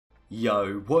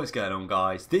Yo, what is going on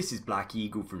guys? This is Black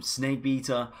Eagle from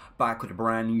Snakebeater, back with a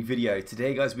brand new video.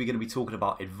 Today guys, we're going to be talking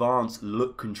about advanced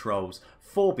look controls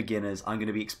for beginners. I'm going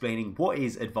to be explaining what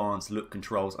is advanced look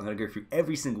controls. I'm going to go through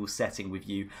every single setting with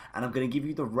you, and I'm going to give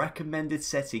you the recommended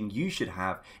setting you should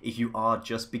have if you are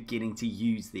just beginning to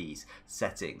use these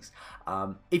settings.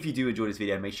 If you do enjoy this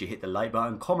video, make sure you hit the like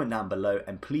button, comment down below,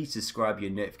 and please subscribe,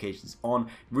 your notifications on. It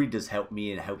really does help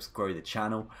me and it helps grow the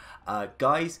channel.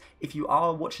 Guys, if you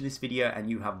are watching this video and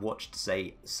you have watched,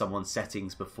 say, someone's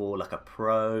settings before, like a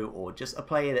pro or just a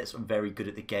player that's very good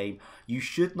at the game, you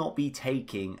should not be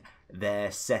taking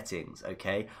their settings.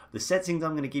 Okay, the settings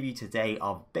I'm going to give you today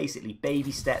are basically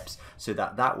baby steps, so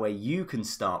that way you can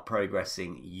start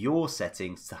progressing your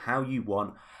settings to how you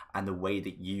want and the way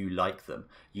that you like them.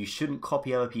 You shouldn't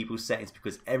copy other people's settings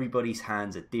because everybody's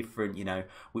hands are different. You know,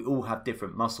 we all have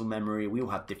different muscle memory, we all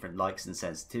have different likes and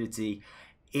sensitivity.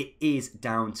 It is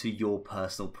down to your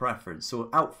personal preference. So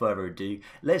without further ado,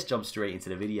 let's jump straight into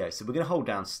the video. So we're going to hold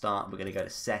down start and we're going to go to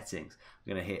settings.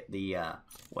 We're going to hit the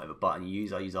whatever button you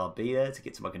use. I use RB there to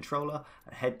get to my controller,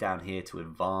 and head down here to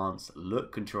advanced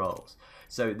look controls.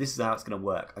 So this is how it's going to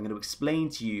work. I'm going to explain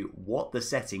to you what the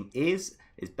setting is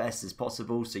as best as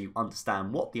possible so you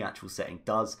understand what the actual setting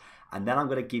does, and then I'm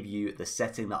going to give you the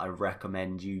setting that I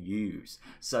recommend you use.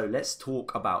 So let's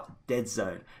talk about dead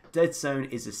zone. Dead zone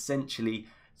is essentially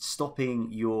stopping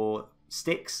your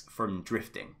sticks from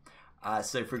drifting.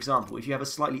 So for example, if you have a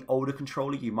slightly older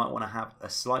controller, you might want to have a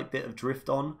slight bit of drift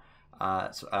on,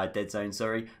 dead zone,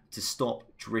 sorry, to stop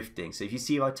drifting. So if you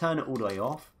see, if I turn it all the way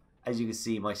off, as you can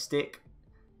see, my stick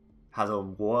has a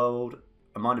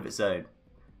mind of its own.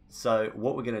 So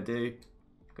what we're going to do,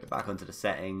 go back onto the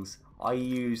settings. I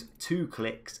use 2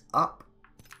 clicks up,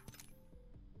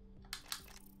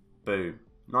 boom,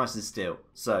 nice and still.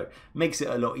 So makes it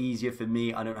a lot easier for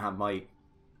me. I don't have my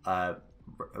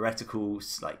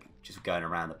reticles like just going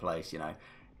around the place, you know.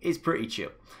 It's pretty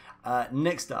chill.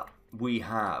 Next up we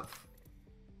have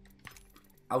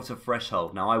outer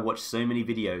threshold. Now I watch so many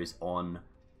videos on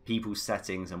people's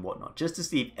settings and whatnot just to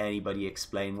see if anybody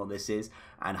explained what this is,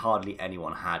 and hardly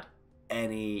anyone had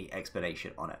any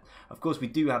explanation on it. Of course, we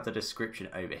do have the description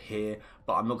over here,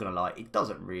 but I'm not gonna lie, it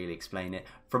doesn't really explain it.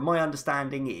 From my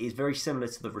understanding, it is very similar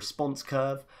to the response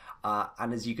curve,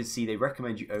 and as you can see, they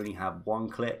recommend you only have 1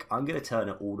 click. I'm gonna turn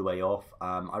it all the way off.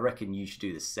 I reckon you should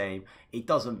do the same. It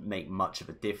doesn't make much of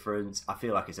a difference. I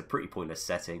feel like it's a pretty pointless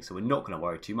setting, so we're not gonna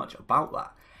worry too much about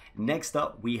that. Next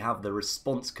up, we have the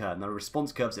response curve. Now, the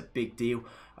response curve is a big deal.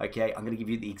 Okay, I'm going to give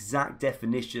you the exact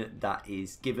definition that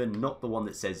is given, not the one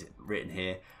that says it written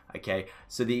here. Okay,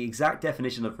 so the exact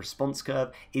definition of response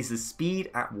curve is the speed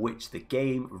at which the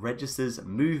game registers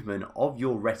movement of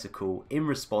your reticle in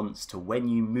response to when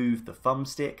you move the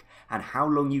thumbstick and how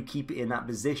long you keep it in that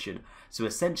position. So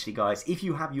essentially, guys, if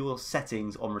you have your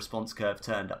settings on response curve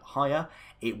turned up higher,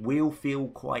 it will feel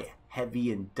quite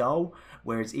heavy and dull,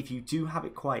 whereas if you do have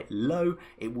it quite low,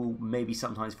 it will maybe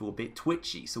sometimes feel a bit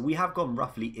twitchy. So we have gone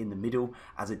roughly in the middle,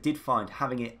 as I did find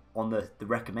having it on the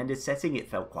recommended setting, it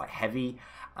felt quite heavy,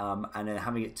 and then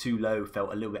having it too low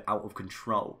felt a little bit out of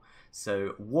control.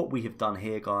 So what we have done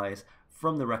here, guys,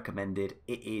 from the recommended,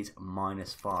 it is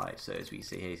 -5. So as we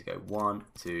see here, you go 1,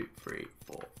 2, 3,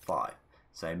 4, 5.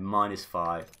 So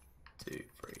 -5, 2,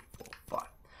 3, 4, 5.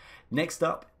 Next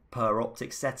up, per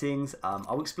optic settings.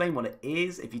 I'll explain what it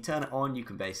is. If you turn it on, you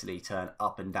can basically turn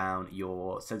up and down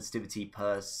your sensitivity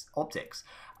per optics.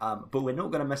 But we're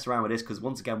not going to mess around with this because,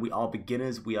 once again, we are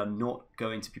beginners. We are not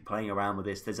going to be playing around with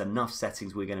this. There's enough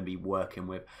settings we're going to be working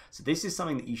with. So this is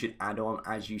something that you should add on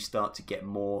as you start to get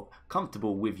more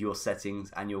comfortable with your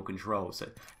settings and your controls.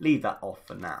 So leave that off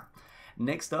for now.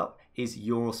 Next up is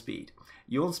yaw speed.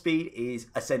 Yaw speed is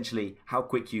essentially how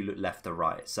quick you look left or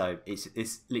right. So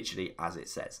it's literally as it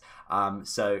says.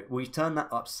 So we've turned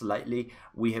that up slightly.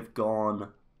 We have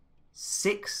gone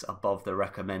 6 above the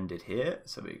recommended here.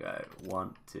 So we go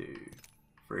 1, 2,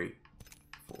 3,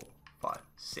 4, 5,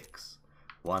 6.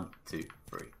 1, 2,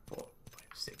 3, 4, 5,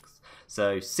 6.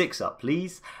 So 6 up,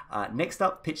 please. Next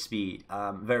up, pitch speed.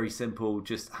 Very simple,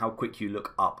 just how quick you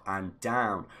look up and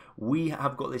down. We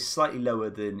have got this slightly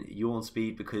lower than yawn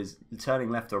speed because turning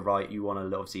left or right, you want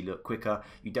to obviously look quicker.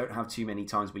 You don't have too many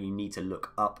times where you need to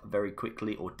look up very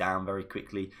quickly or down very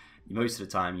quickly. Most of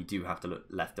the time, you do have to look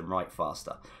left and right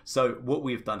faster. So what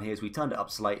we've done here is we turned it up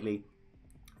slightly.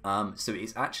 So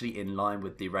it's actually in line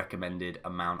with the recommended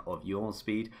amount of yawn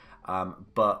speed.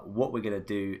 But what we're going to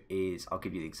do is, I'll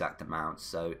give you the exact amount.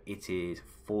 So it is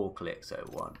 4 clicks. So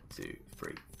 1, 2,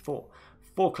 3, 4.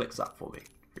 4 clicks up for me.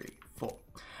 3, 4.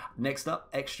 Next up,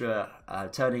 extra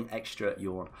turning extra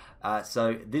yawn.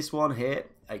 So this one here,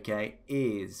 okay,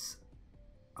 is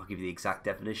I'll give you the exact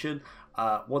definition.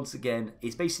 Once again,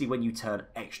 it's basically when you turn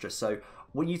extra. So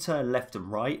when you turn left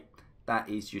and right, that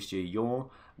is just your yaw.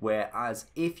 Whereas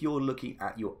if you're looking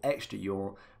at your extra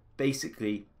yaw,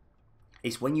 basically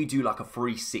it's when you do like a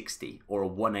 360 or a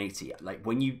 180, like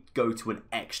when you go to an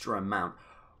extra amount,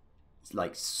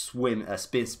 like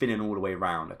spinning all the way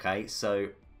around. Okay, so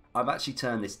I've actually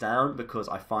turned this down because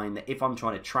I find that if I'm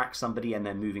trying to track somebody and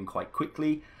they're moving quite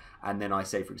quickly, and then I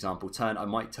say, for example, turn, I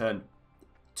might turn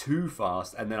too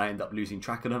fast and then I end up losing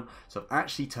track of them. So I've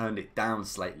actually turned it down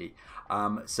slightly.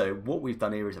 So what we've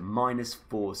done here is a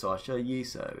 -4. So I'll show you.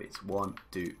 So it's 1,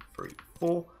 2, 3,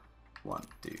 4. 1,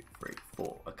 2, 3,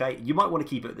 4. Okay, you might want to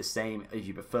keep it the same as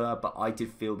you prefer, but I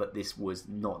did feel that this was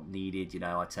not needed. You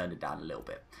know, I turned it down a little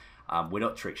bit. We're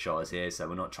not trick shotters here, so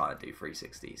we're not trying to do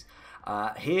 360s.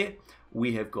 Here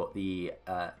we have got the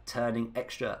turning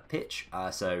extra pitch,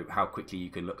 so how quickly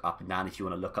you can look up and down if you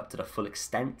want to look up to the full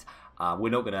extent. We're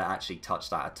not going to actually touch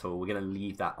that at all. We're going to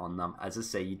leave that on them. As I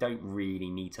say, you don't really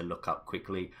need to look up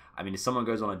quickly. I mean, if someone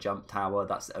goes on a jump tower,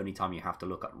 that's the only time you have to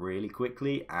look up really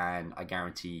quickly, and I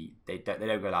guarantee they don't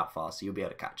go that fast, so you'll be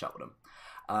able to catch up with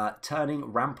them.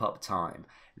 Turning ramp up time.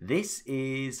 This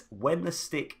is when the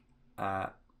stick...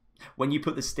 when you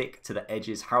put the stick to the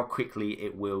edges, how quickly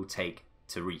it will take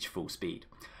to reach full speed.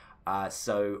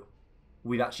 So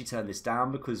we've actually turned this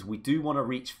down because we do want to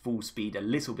reach full speed a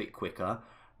little bit quicker,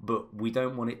 but we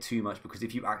don't want it too much, because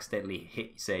if you accidentally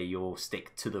hit, say, your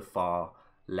stick to the far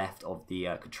left of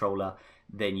the controller,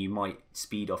 then you might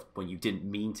speed off when you didn't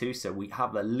mean to. So we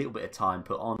have a little bit of time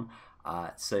put on.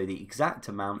 So the exact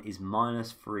amount is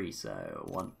 -3. So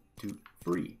 1, 2,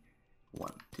 3.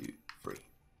 1, 2, 3.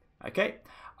 Okay.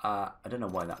 I don't know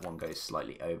why that one goes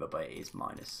slightly over, but it is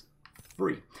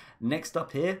 -3. Next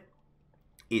up here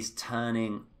is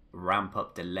turning ramp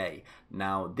up delay.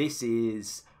 Now this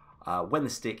is when the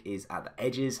stick is at the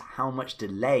edges, how much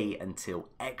delay until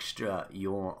extra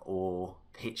yaw or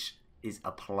pitch is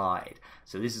applied.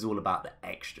 So this is all about the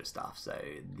extra stuff. So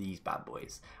these bad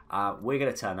boys, we're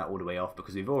going to turn that all the way off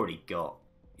because we've already got,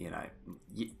 you know,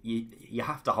 you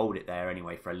have to hold it there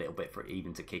anyway for a little bit for it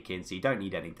even to kick in, so you don't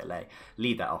need any delay.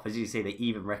 Leave that off. As you see, they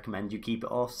even recommend you keep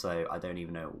it off, so I don't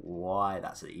even know why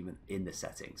that's even in the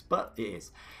settings, but it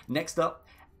is. Next up,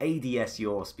 ADS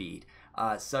yaw speed.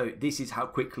 So this is how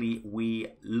quickly we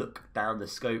look down the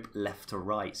scope left to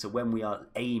right, so when we are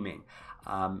aiming.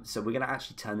 So we're going to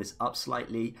actually turn this up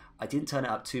slightly. I didn't turn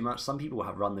it up too much. Some people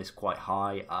have run this quite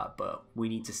high, but we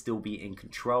need to still be in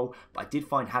control. But I did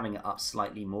find having it up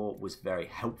slightly more was very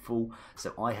helpful.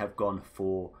 So I have gone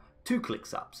for 2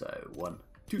 clicks up. So 1,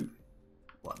 2,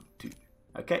 1, 2.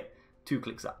 Okay, 2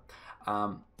 clicks up.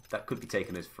 That could be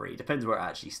taken as free. Depends where it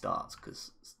actually starts,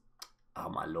 because, oh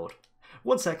my lord.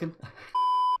 1 second.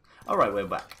 All right, we're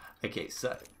back. Okay,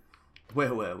 so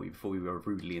where were we before we were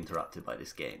rudely interrupted by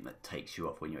this game that takes you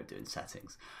off when you're doing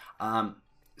settings?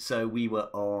 So we were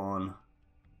on,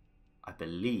 I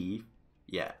believe,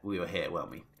 yeah, we were here, weren't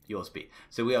we? Your speed.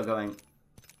 So we are going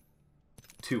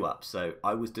 2 up. So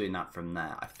I was doing that from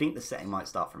there. I think the setting might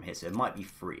start from here, so it might be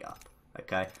 3 up.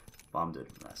 Okay, but I'm doing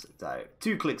that. So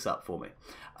 2 clicks up for me.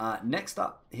 Next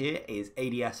up here is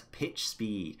ADS pitch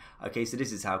speed. Okay, so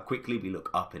this is how quickly we look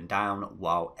up and down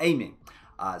while aiming.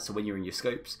 So when you're in your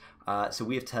scopes, so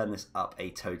we have turned this up a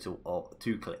total of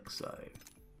 2 clicks. So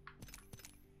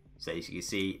as you can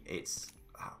see, it's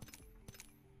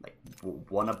like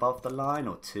 1 above the line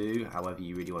or 2, however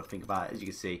you really want to think about it. As you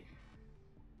can see,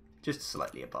 just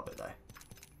slightly above it though.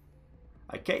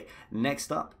 Okay,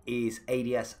 next up is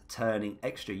ADS turning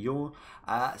extra yaw.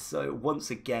 So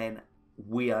once again,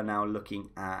 we are now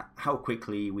looking at how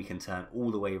quickly we can turn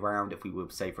all the way around. If we were,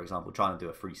 say, for example, trying to do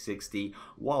a 360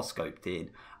 while scoped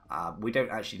in, we don't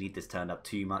actually need this turned up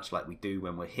too much like we do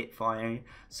when we're hip firing.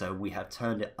 So we have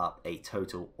turned it up a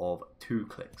total of 2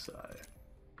 clicks. So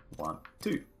 1,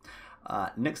 2.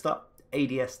 Next up,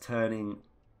 ADS turning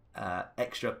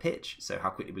extra pitch. So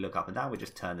how quickly we look up and down. We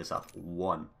just turn this up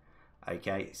 1.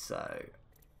 Okay, so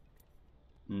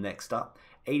next up,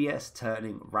 ADS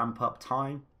turning ramp up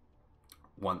time.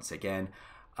 Once again,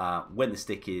 when the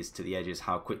stick is to the edges,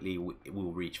 how quickly it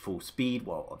will reach full speed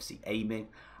while obviously aiming.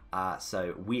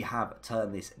 So we have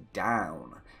turned this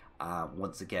down.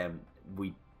 Once again,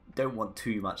 we don't want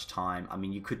too much time. I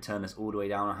mean, you could turn this all the way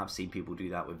down. I have seen people do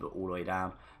that with it all the way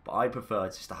down, but I prefer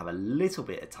just to have a little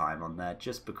bit of time on there,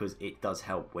 just because it does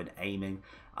help when aiming,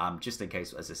 just in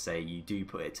case, as I say, you do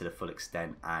put it to the full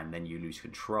extent and then you lose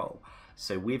control.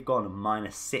 So we've gone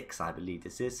 -6, I believe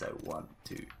this is. So 1,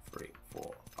 2, 3,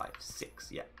 4, 5,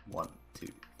 6. Yeah, 1, 2,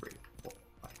 3, 4,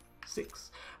 5,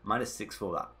 6. -6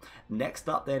 for that. Next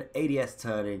up then, ADS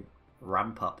turning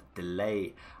ramp up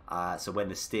delay. So when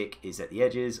the stick is at the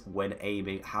edges, when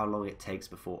aiming, how long it takes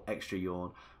before extra yaw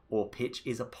or pitch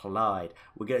is applied.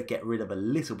 We're going to get rid of a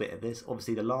little bit of this.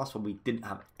 Obviously the last one we didn't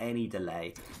have any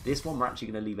delay. This one we're actually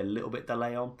going to leave a little bit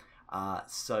delay on.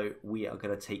 So we are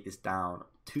going to take this down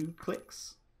 2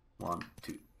 clicks. 1,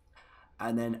 2.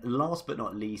 And then last but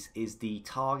not least is the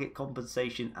target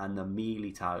compensation and the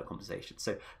melee target compensation.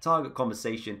 So target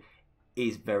compensation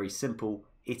is very simple.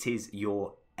 It is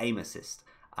your aim assist.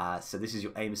 So this is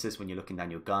your aim assist when you're looking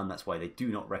down your gun. That's why they do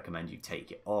not recommend you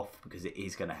take it off, because it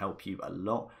is going to help you a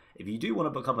lot. If you do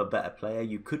want to become a better player,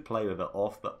 you could play with it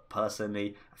off, but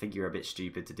personally I think you're a bit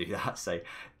stupid to do that, so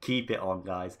keep it on,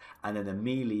 guys. And then the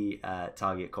melee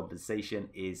target compensation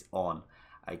is on.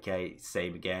 Okay,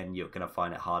 same again, you're going to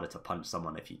find it harder to punch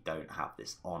someone if you don't have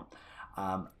this on.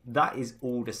 That is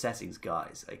all the settings,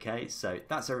 guys. Okay, so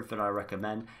that's everything I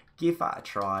recommend. Give that a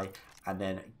try and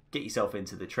then get yourself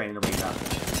into the training arena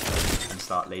and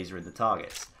start lasering the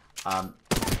targets.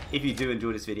 If you do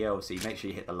enjoy this video, obviously make sure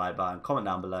you hit the like button, comment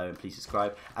down below, and please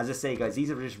subscribe. As I say, guys, these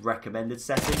are just recommended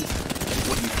settings.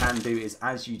 What you can do is,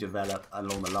 as you develop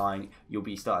along the line, you'll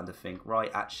be starting to think, right,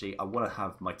 actually I want to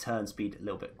have my turn speed a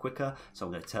little bit quicker, so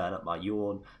I'm going to turn up my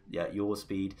yaw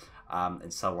speed,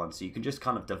 and so on. So you can just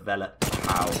kind of develop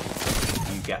how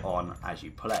you get on as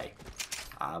you play.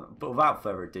 But without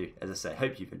further ado, as I say,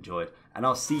 hope you've enjoyed, and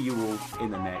I'll see you all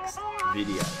in the next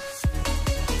video.